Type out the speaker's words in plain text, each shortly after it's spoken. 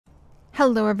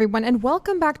Hello everyone and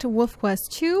welcome back to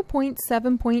WolfQuest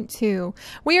 2.7.2.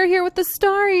 We are here with the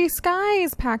Starry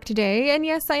Skies pack today, and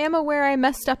yes, I am aware I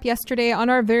messed up yesterday on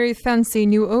our very fancy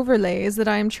new overlays that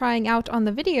I am trying out on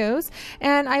the videos,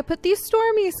 and I put the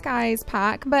Stormy Skies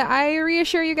pack, but I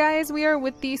reassure you guys we are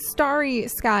with the Starry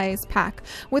Skies pack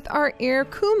with our heir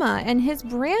Kuma and his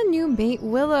brand new mate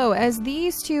Willow, as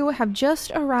these two have just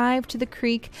arrived to the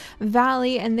Creek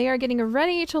Valley and they are getting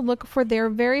ready to look for their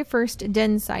very first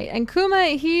den site. And Kuma,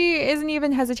 he isn't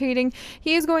even hesitating.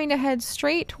 He is going to head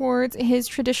straight towards his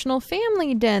traditional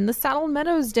family den, the Saddle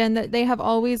Meadows den that they have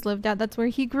always lived at. That's where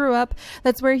he grew up.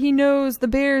 That's where he knows the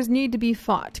bears need to be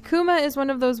fought. Kuma is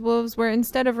one of those wolves where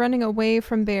instead of running away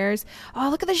from bears, oh,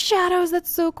 look at the shadows,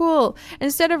 that's so cool.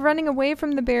 Instead of running away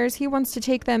from the bears, he wants to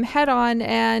take them head on,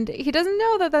 and he doesn't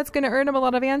know that that's going to earn him a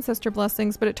lot of ancestor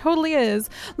blessings, but it totally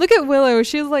is. Look at Willow.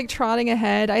 She's like trotting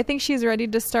ahead. I think she's ready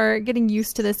to start getting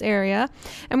used to this area,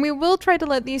 and we will try to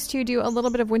let these two do a little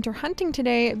bit of winter hunting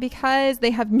today because they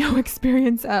have no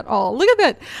experience at all. Look at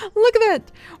that! Look at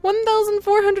that!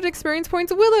 1,400 experience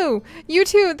points. Willow! You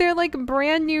two, they're like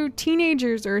brand new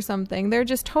teenagers or something. They're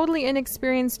just totally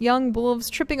inexperienced young wolves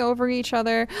tripping over each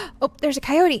other. Oh, there's a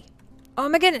coyote! Oh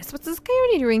my goodness, what's this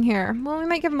coyote doing here? Well, we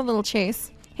might give him a little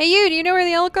chase. Hey you, do you know where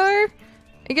the elk are? Are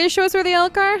you gonna show us where the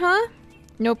elk are, huh?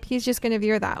 Nope, he's just gonna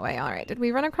veer that way. Alright, did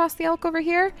we run across the elk over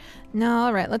here? No,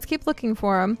 alright, let's keep looking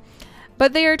for him.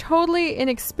 But they are totally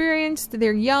inexperienced,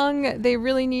 they're young, they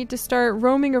really need to start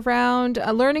roaming around,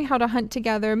 learning how to hunt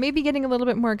together, maybe getting a little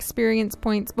bit more experience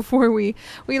points before we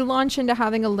launch into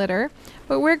having a litter.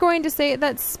 But we're going to say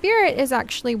that Spirit is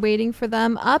actually waiting for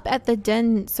them up at the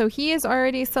den, so he is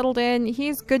already settled in,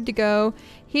 he's good to go.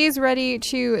 He's ready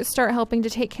to start helping to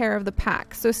take care of the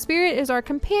pack. So Spirit is our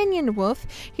companion wolf.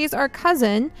 He's our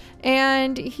cousin,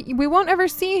 and we won't ever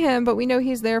see him, but we know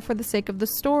he's there for the sake of the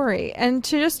story. And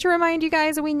just to remind you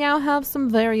guys, we now have some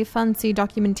very fancy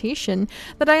documentation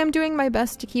that I am doing my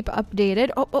best to keep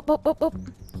updated. Oh.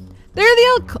 There are the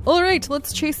elk! Alright,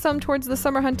 let's chase some towards the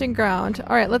summer hunting ground.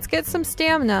 Alright, let's get some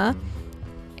stamina.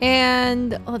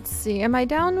 And let's see, am I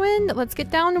downwind? Let's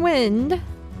get downwind.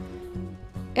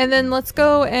 And then let's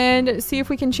go and see if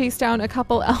we can chase down a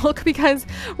couple elk, because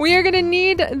we are going to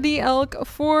need the elk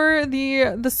for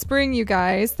the spring, you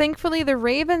guys. Thankfully, the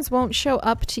ravens won't show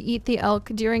up to eat the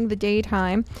elk during the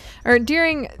daytime, or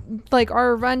during like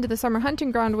our run to the summer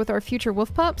hunting ground with our future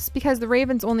wolf pups, because the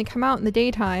ravens only come out in the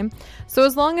daytime. So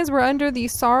as long as we're under the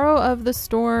Sorrow of the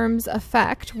Storms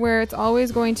effect, where it's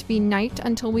always going to be night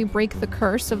until we break the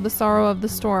curse of the Sorrow of the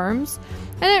Storms,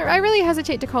 and I really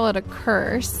hesitate to call it a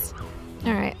curse.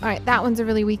 Alright, that one's a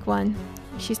really weak one.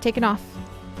 She's taken off.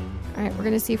 Alright, we're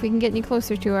gonna see if we can get any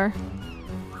closer to her.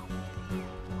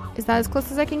 Is that as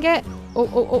close as I can get?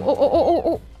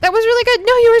 Oh. That was really good!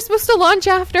 No, you were supposed to launch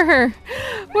after her!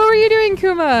 What were you doing,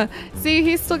 Kuma? See,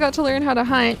 he's still got to learn how to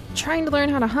hunt. Trying to learn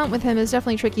how to hunt with him is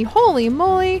definitely tricky. Holy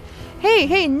moly!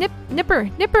 Hey,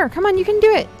 Nipper, come on, you can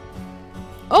do it!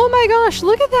 Oh my gosh,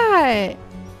 look at that!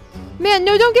 Man,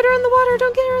 no, don't get her in the water!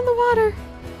 Don't get her in the water!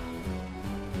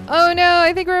 Oh no,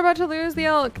 I think we're about to lose the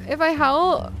elk. If I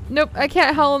howl... Nope, I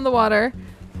can't howl in the water.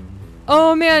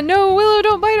 Oh man, no, Willow,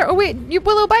 don't bite her. Oh wait, you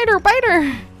Willow, bite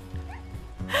her!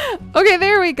 Okay,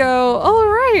 there we go.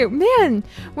 Alright, man.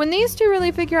 When these two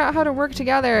really figure out how to work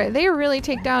together, they really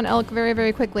take down elk very,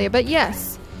 very quickly. But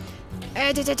yes.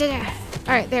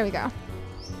 Alright, there we go.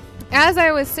 As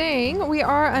I was saying, we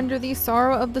are under the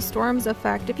Sorrow of the Storms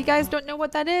effect. If you guys don't know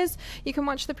what that is, you can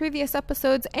watch the previous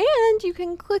episodes, and you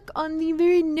can click on the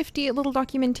very nifty little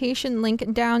documentation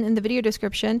link down in the video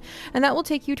description, and that will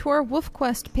take you to our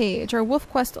WolfQuest page, our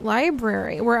WolfQuest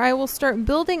library, where I will start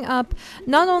building up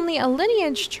not only a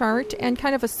lineage chart and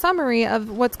kind of a summary of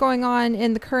what's going on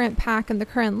in the current pack and the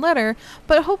current litter,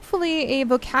 but hopefully a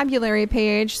vocabulary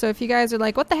page. So if you guys are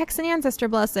like, what the heck's an ancestor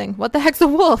blessing? What the heck's a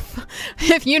wolf?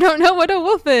 If you don't know what a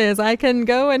wolf is, I can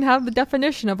go and have the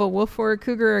definition of a wolf or a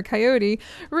cougar or a coyote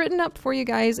written up for you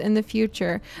guys in the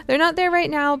future. They're not there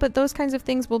right now, but those kinds of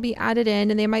things will be added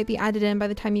in, and they might be added in by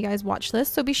the time you guys watch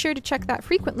this, so be sure to check that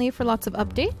frequently for lots of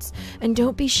updates. And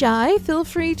don't be shy, feel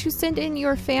free to send in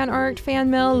your fan art,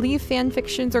 fan mail, leave fan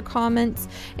fictions or comments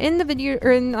in the video,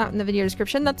 or not in the video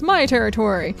description, that's my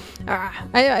territory.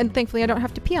 And thankfully I don't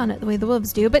have to pee on it the way the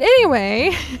wolves do, but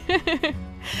anyway.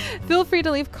 Feel free to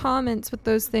leave comments with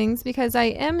those things, because I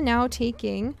am now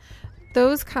taking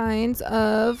those kinds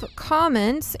of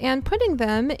comments and putting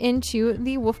them into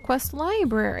the WolfQuest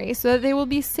library so that they will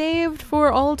be saved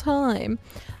for all time.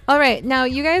 All right, now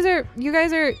you guys are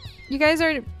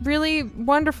really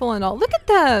wonderful and all. Look at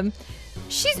them.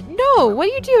 No, what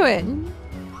are you doing?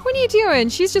 What are you doing?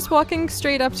 She's just walking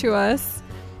straight up to us.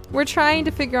 we're trying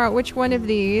to figure out which one of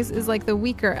these is like the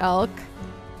weaker elk.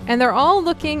 And they're all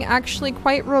looking actually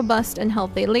quite robust and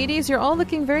healthy. Ladies, you're all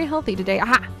looking very healthy today.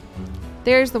 Aha!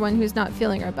 There's the one who's not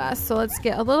feeling her best. So let's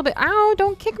get a little bit... Ow,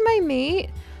 don't kick my mate.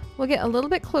 We'll get a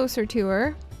little bit closer to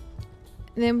her.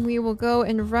 And then we will go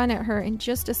and run at her in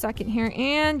just a second here.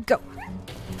 And go.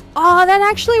 Oh, that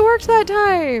actually worked that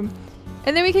time.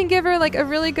 And then we can give her like a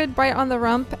really good bite on the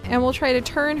rump. And we'll try to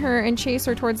turn her and chase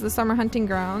her towards the summer hunting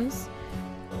grounds.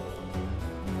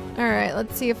 Alright,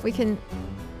 let's see if we can...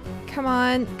 Come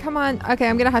on, come on. Okay,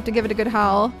 I'm gonna have to give it a good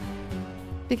howl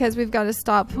because we've got to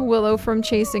stop Willow from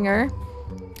chasing her.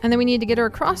 And then we need to get her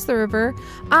across the river.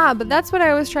 Ah, but that's what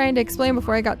I was trying to explain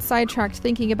before I got sidetracked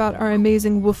thinking about our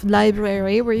amazing wolf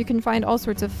library, where you can find all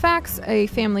sorts of facts, a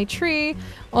family tree,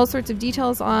 all sorts of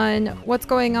details on what's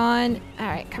going on. All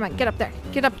right, come on, get up there.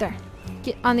 Get up there.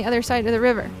 Get on the other side of the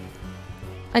river.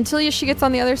 Until she gets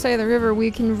on the other side of the river,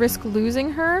 we can risk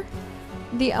losing her.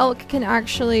 The elk can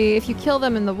actually, if you kill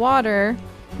them in the water,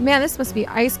 man, this must be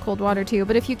ice cold water too,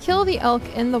 but if you kill the elk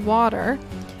in the water,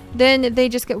 then they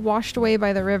just get washed away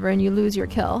by the river and you lose your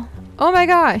kill. Oh my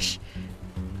gosh,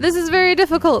 this is very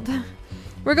difficult.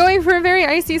 We're going for a very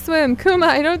icy swim. Kuma,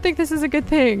 I don't think this is a good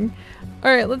thing.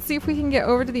 All right, let's see if we can get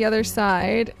over to the other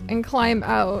side and climb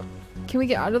out. Can we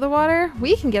get out of the water?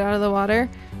 We can get out of the water.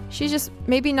 She's just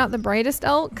maybe not the brightest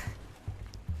elk.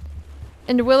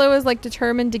 And Willow is like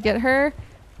determined to get her.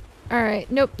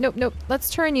 Alright, nope, nope, nope. Let's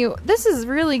turn you. This is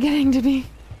really getting to be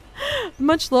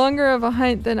much longer of a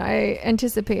hunt than I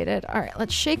anticipated. Alright,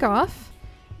 let's shake off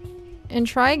and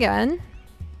try again.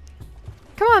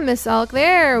 Come on, Miss Elk.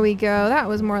 There we go. That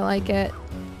was more like it.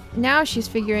 Now she's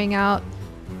figuring out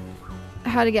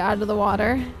how to get out of the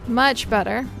water. Much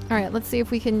better. Alright, let's see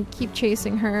if we can keep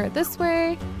chasing her this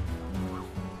way.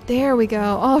 There we go.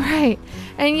 All right.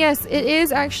 And yes, it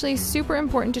is actually super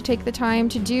important to take the time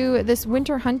to do this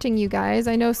winter hunting, you guys.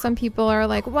 I know some people are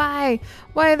like, why?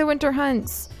 Why the winter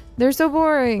hunts? They're so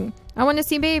boring. I want to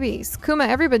see babies. Kuma,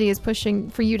 everybody is pushing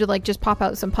for you to like just pop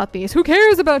out some puppies. Who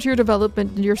cares about your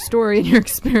development and your story and your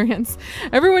experience?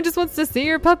 Everyone just wants to see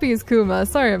your puppies, Kuma.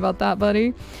 Sorry about that,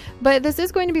 buddy. But this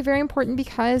is going to be very important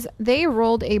because they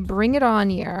rolled a bring it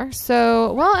on year.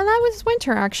 So, well, and that was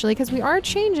winter actually, because we are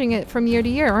changing it from year to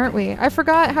year, aren't we? I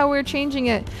forgot how we're changing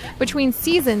it between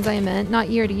seasons, I meant, not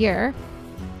year to year.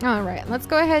 All right, let's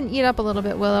go ahead and eat up a little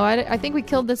bit, Willow. I think we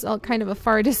killed this elk kind of a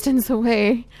far distance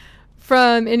away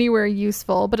from anywhere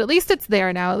useful, but at least it's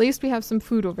there now. At least we have some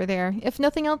food over there. If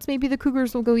nothing else, maybe the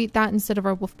cougars will go eat that instead of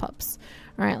our wolf pups.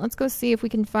 All right, let's go see if we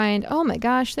can find... Oh my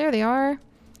gosh, there they are.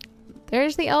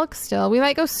 There's the elk still. We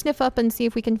might go sniff up and see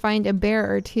if we can find a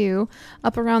bear or two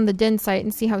up around the den site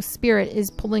and see how Spirit is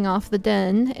pulling off the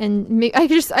den. And I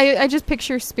just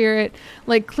picture Spirit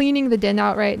like cleaning the den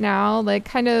out right now, like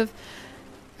kind of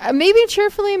maybe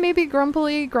cheerfully, maybe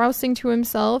grumpily grousing to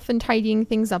himself and tidying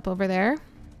things up over there.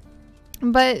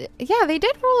 But yeah, they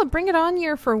did roll a bring it on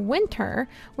year for winter,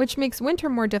 which makes winter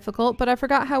more difficult, but I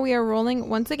forgot how we are rolling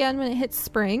once again when it hits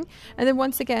spring, and then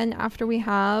once again after we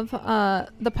have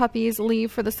the puppies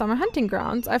leave for the summer hunting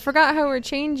grounds. I forgot how we're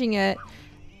changing it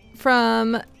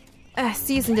from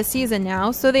season to season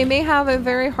now, so they may have a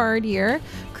very hard year.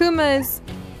 Kuma's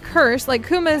curse, like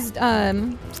Kuma's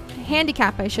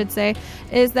handicap, I should say,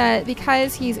 is that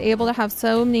because he's able to have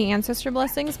so many ancestor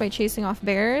blessings by chasing off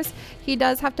bears, he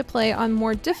does have to play on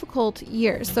more difficult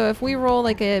years. So if we roll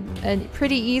like a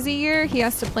pretty easy year, he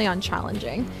has to play on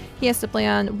challenging. He has to play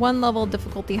on one level of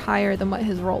difficulty higher than what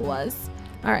his roll was.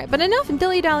 Alright, but enough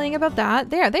dilly-dallying about that.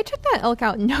 There, they took that elk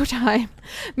out in no time.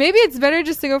 Maybe it's better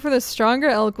just to go for the stronger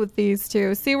elk with these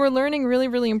two. See, we're learning really,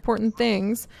 really important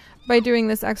things by doing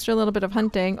this extra little bit of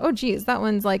hunting. Oh geez, that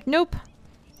one's like, nope.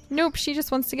 Nope, she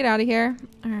just wants to get out of here.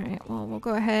 Alright, well, we'll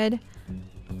go ahead.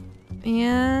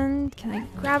 And can I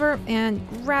grab her? And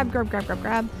grab.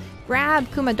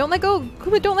 Grab, Kuma, don't let go.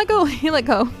 Kuma, don't let go. He let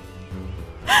go.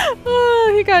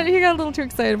 Oh, he got a little too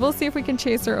excited. We'll see if we can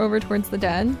chase her over towards the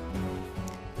den.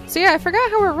 So yeah, I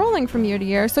forgot how we're rolling from year to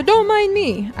year, so don't mind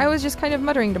me. I was just kind of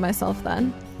muttering to myself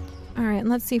then. Alright, and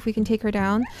let's see if we can take her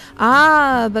down.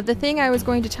 Ah, but the thing I was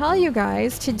going to tell you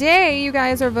guys, today you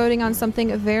guys are voting on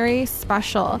something very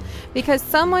special because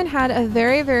someone had a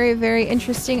very, very, very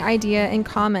interesting idea in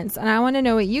comments, and I want to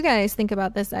know what you guys think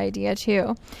about this idea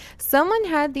too. Someone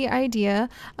had the idea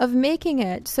of making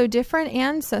it so different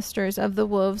ancestors of the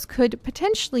wolves could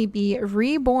potentially be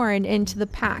reborn into the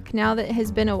pack now that it has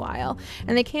been a while.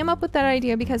 And they came up with that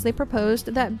idea because they proposed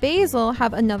that Basil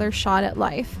have another shot at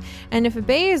life. And if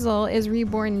Basil is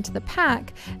reborn into the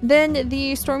pack, then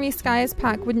the Stormy Skies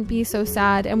pack wouldn't be so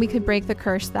sad and we could break the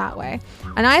curse that way.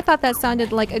 And I thought that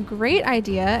sounded like a great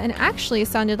idea, and actually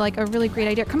sounded like a really great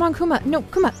idea. Come on, Kuma. No,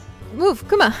 Kuma. Move,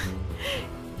 Kuma.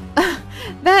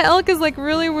 That elk is like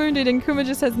really wounded and Kuma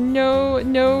just has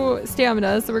no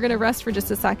stamina, so we're gonna rest for just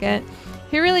a second.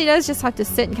 He really does just have to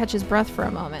sit and catch his breath for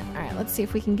a moment. All right, let's see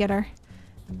if we can get her.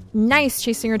 Nice,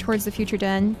 chasing her towards the future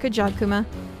den. Good job, Kuma.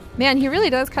 Man, he really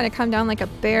does kind of come down like a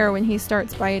bear when he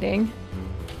starts biting.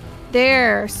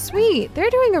 There, sweet. They're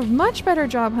doing a much better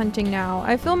job hunting now.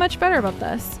 I feel much better about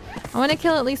this. I want to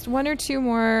kill at least 1 or 2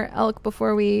 more elk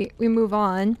before we move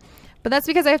on. But that's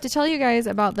because I have to tell you guys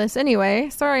about this anyway.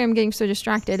 Sorry I'm getting so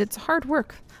distracted. It's hard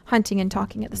work hunting and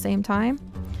talking at the same time.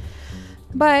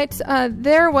 But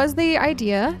there was the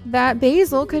idea that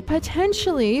Basil could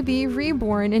potentially be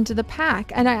reborn into the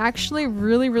pack, and I actually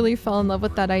really fell in love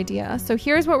with that idea. So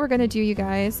here's what we're going to do, you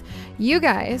guys. You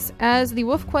guys, as the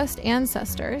WolfQuest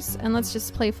ancestors, and let's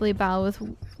just playfully bow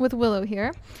with Willow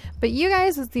here, but you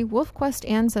guys as the WolfQuest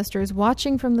ancestors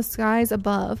watching from the skies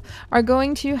above are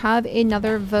going to have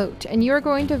another vote, and you're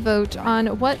going to vote on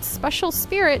what special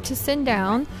spirit to send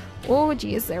down. Oh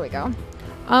geez, there we go.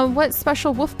 What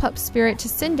special wolf pup spirit to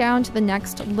send down to the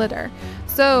next litter.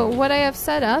 So what I have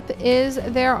set up is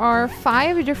there are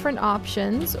 5 different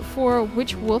options for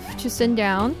which wolf to send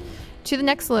down to the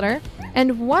next litter,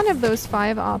 and one of those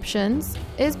 5 options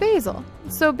is Basil.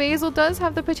 So Basil does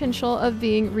have the potential of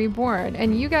being reborn,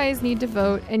 and you guys need to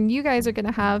vote, and you guys are going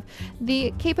to have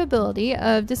the capability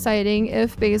of deciding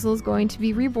if Basil is going to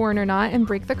be reborn or not and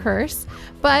break the curse.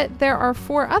 But there are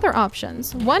 4 other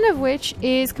options, one of which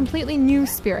is completely new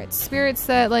spirits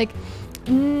that like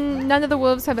none of the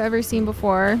wolves have ever seen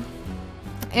before,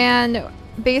 and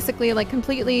basically like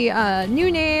completely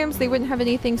new names. They wouldn't have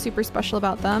anything super special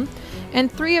about them. And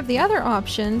 3 of the other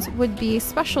options would be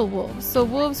special wolves. So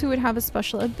wolves who would have a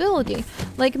special ability,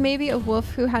 like maybe a wolf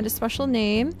who had a special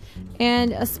name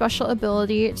and a special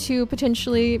ability to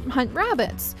potentially hunt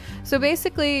rabbits. So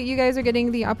basically you guys are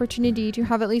getting the opportunity to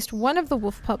have at least one of the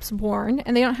wolf pups born,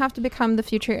 and they don't have to become the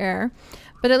future heir,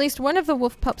 but at least one of the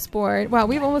wolf pups born. Wow,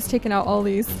 we've almost taken out all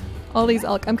these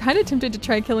elk. I'm kind of tempted to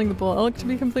try killing the bull elk, to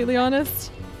be completely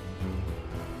honest.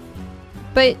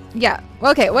 But yeah,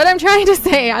 okay, what I'm trying to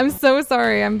say, I'm so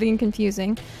sorry, I'm being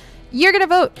confusing. You're gonna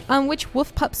vote on which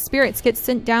wolf pup spirits get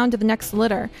sent down to the next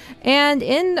litter. And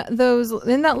in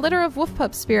that litter of wolf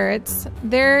pup spirits,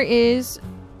 there is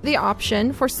the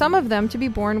option for some of them to be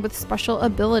born with special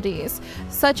abilities,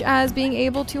 such as being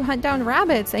able to hunt down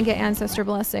rabbits and get ancestor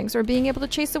blessings, or being able to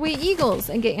chase away eagles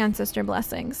and get ancestor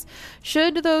blessings.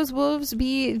 Should those wolves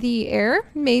be the heir?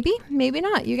 Maybe, maybe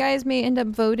not. You guys may end up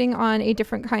voting on a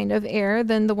different kind of heir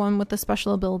than the one with the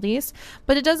special abilities,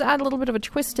 but it does add a little bit of a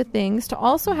twist to things to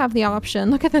also have the option,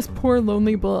 look at this poor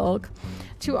lonely bull elk,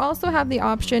 to also have the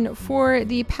option for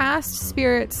the past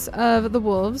spirits of the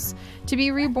wolves to be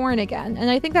reborn again.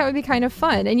 And I think that would be kind of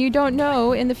fun. And you don't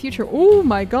know in the future. Oh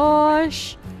my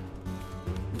gosh.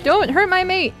 Don't hurt my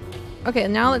mate. Okay,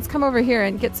 now let's come over here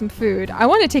and get some food. I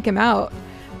want to take him out.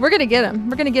 We're gonna get him.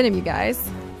 We're gonna get him, you guys.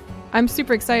 I'm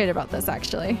super excited about this,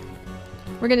 actually.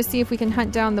 We're gonna see if we can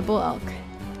hunt down the bull elk.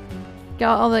 Get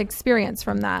all the experience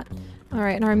from that. All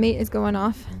right, and our mate is going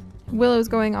off. Willow's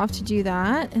going off to do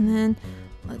that. And then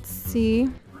let's see.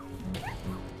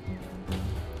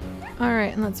 All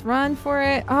right, and let's run for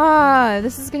it.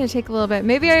 This is gonna take a little bit.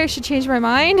 Maybe I should change my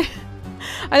mind.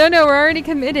 I don't know, we're already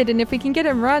committed, and if we can get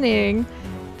him running,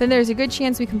 then there's a good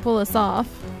chance we can pull this off.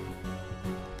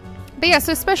 But yeah,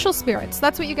 so special spirits,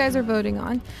 that's what you guys are voting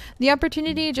on. The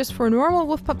opportunity just for normal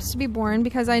wolf pups to be born,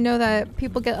 because I know that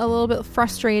people get a little bit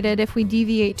frustrated if we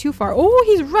deviate too far. Oh,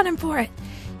 he's running for it.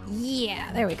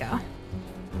 Yeah, there we go.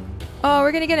 Oh,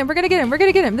 we're gonna get him, we're gonna get him, we're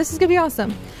gonna get him. This is gonna be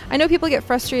awesome. I know people get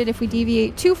frustrated if we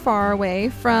deviate too far away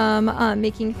from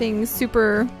making things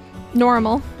super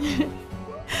normal.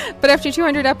 But after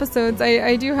 200 episodes,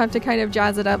 I do have to kind of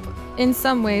jazz it up in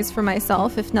some ways for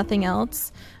myself, if nothing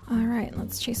else. All right,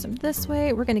 let's chase him this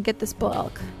way. We're gonna get this bull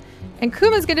elk. And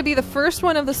Kuma's gonna be the first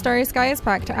one of the Starry Skies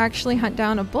pack to actually hunt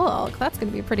down a bull elk. That's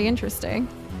gonna be pretty interesting.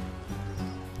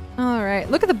 All right,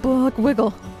 look at the bull elk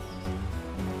wiggle.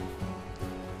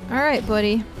 All right,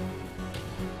 buddy.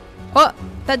 Oh,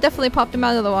 that definitely popped him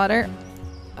out of the water.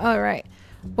 All right.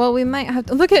 Well, we might have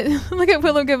to look at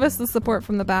Willow give us the support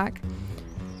from the back.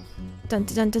 Dun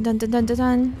dun dun dun dun dun dun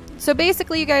dun. So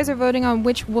basically, you guys are voting on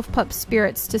which wolf pup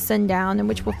spirits to send down and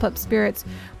which wolf pup spirits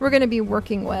we're going to be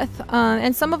working with.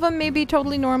 And some of them may be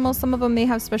totally normal. Some of them may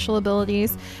have special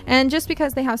abilities. And just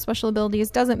because they have special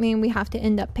abilities doesn't mean we have to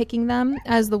end up picking them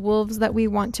as the wolves that we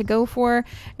want to go for.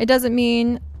 It doesn't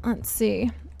mean, let's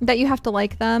see. that you have to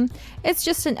like them. It's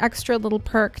just an extra little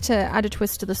perk to add a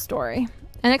twist to the story.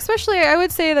 And especially, I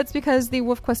would say that's because the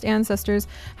WolfQuest ancestors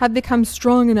have become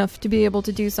strong enough to be able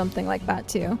to do something like that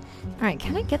too. Alright,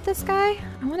 can I get this guy?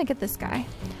 I want to get this guy.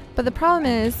 But the problem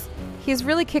is, he's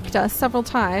really kicked us several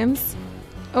times.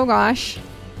 Oh gosh.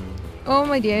 Oh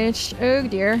my dear. Oh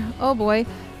dear. Oh boy.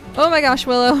 Oh my gosh,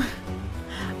 Willow.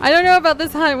 I don't know about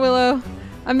this hunt, Willow.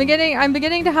 I'm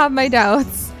beginning to have my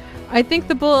doubts. I think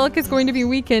the bull elk is going to be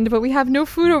weakened, but we have no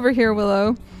food over here,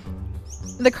 Willow.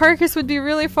 The carcass would be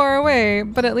really far away,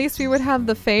 but at least we would have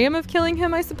the fame of killing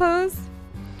him, I suppose.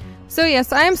 So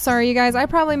yes, I am sorry, you guys. I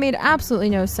probably made absolutely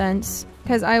no sense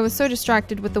because I was so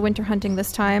distracted with the winter hunting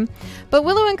this time. But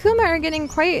Willow and Kuma are getting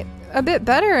quite a bit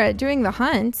better at doing the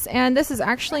hunts, and this is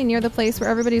actually near the place where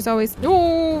everybody's always—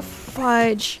 oh,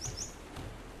 fudge.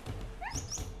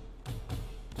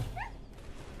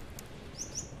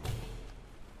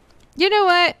 You know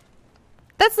what?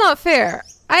 That's not fair.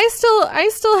 I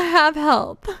still have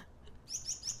help.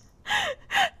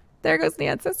 There goes the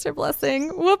ancestor blessing.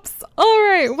 Whoops.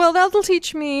 Alright, well that'll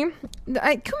teach me.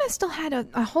 Kuma still had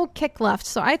a whole kick left,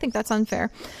 so I think that's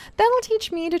unfair. That'll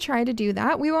teach me to try to do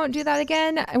that. We won't do that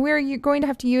again. We're going to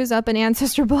have to use up an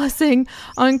ancestor blessing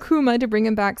on Kuma to bring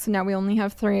him back, so now we only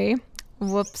have 3.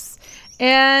 Whoops.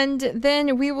 And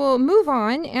then we will move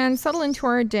on and settle into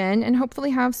our den and hopefully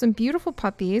have some beautiful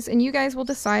puppies. And you guys will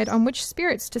decide on which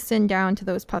spirits to send down to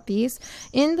those puppies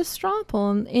in the straw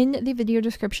poem in the video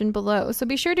description below. So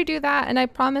be sure to do that. And I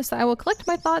promise that I will collect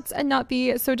my thoughts and not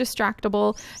be so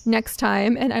distractible next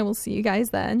time. And I will see you guys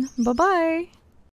then. Bye-bye.